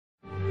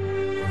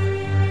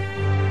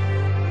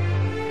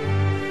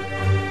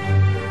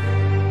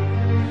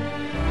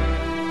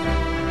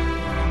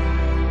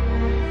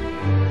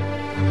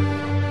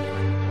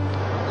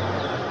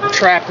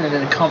trapped in an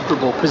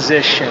uncomfortable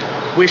position,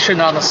 wishing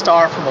on a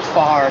star from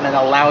afar and in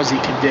a lousy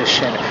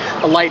condition.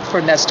 The light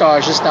from that star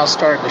is just now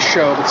starting to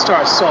show, but the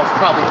star itself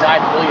probably died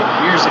a million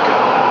years ago.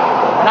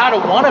 And I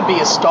don't want to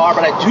be a star,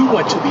 but I do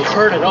want to be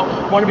heard. I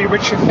don't want to be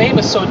rich and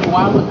famous, so do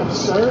I look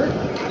absurd?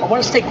 I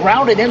want to stay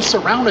grounded and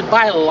surrounded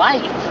by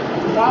light.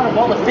 Proud of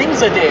all the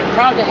things I did.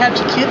 Proud to have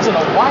 2 kids and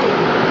a wife.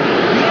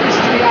 The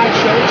industry I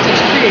chose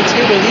is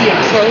creativity and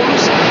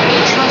prose.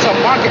 It turns out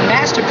market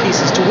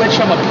masterpieces to which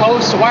I'm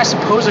opposed, so I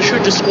suppose I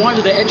should just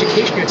squander the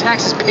education your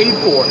taxes paid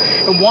for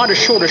and wander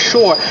shore to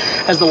shore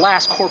as the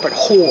last corporate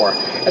whore.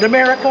 In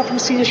America, from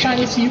sea to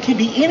shining sea, you can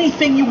be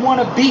anything you want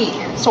to be.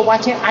 So why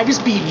can't I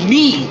just be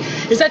me?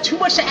 Is that too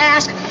much to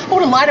ask? I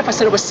would have lied if I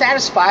said I was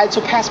satisfied,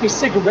 so pass me a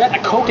cigarette,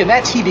 a Coke, and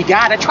that TV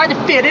guide. I tried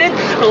to fit in,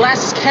 but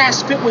alas, this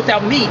cast fit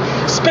without me.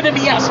 Spitting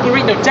me out, so there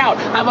ain't no doubt.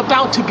 I'm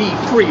about to be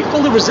free.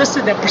 Fully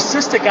resistant and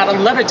persistent. Got a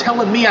letter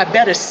telling me I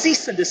better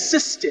cease and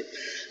desist it.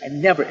 I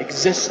never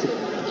existed.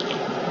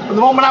 From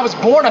the moment I was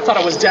born, I thought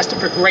I was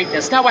destined for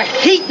greatness. Now I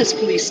hate this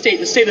police state.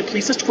 The state of the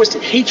police is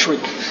twisted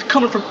hatred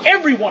coming from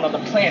everyone on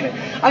the planet.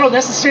 I don't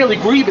necessarily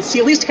agree, but see,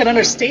 at least I can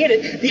understand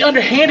it. The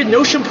underhanded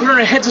notion put on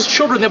our heads as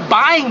children that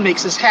buying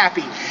makes us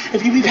happy.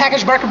 If you be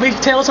packaged market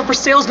details up for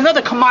sales,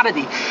 another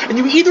commodity. And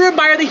you either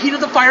admire the heat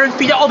of the fire and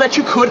feed it all that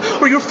you could,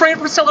 or you're afraid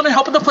from selling and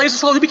helping the flames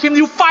slowly became the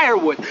new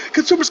firewood.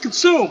 Consumers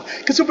consume.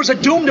 Consumers are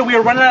doomed and we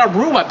are running out of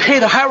room. I pay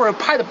the hirer and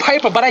pay the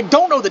piper, but I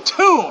don't know the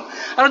tune.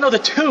 I don't know the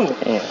tune.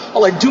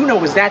 All I do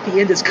know is that the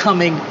end is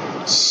coming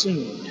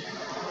soon.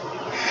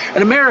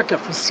 In America,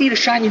 from sea to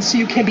shining sea,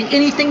 you can be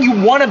anything you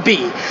want to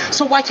be.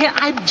 So why can't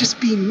I just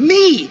be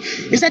me?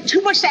 Is that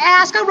too much to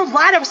ask? I would have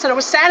lied if I said I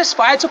was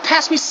satisfied, so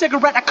pass me a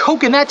cigarette, a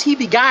Coke, and that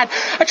TV guide.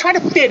 I try to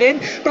fit in,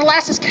 but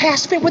alas, this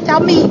cast fit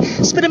without me.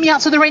 Spitting me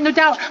out so there ain't no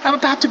doubt. I'm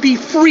about to be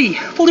free.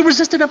 Fully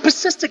resistant and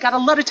persistent. Got a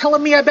letter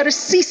telling me I better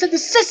cease and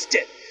desist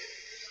it.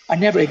 I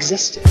never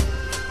existed.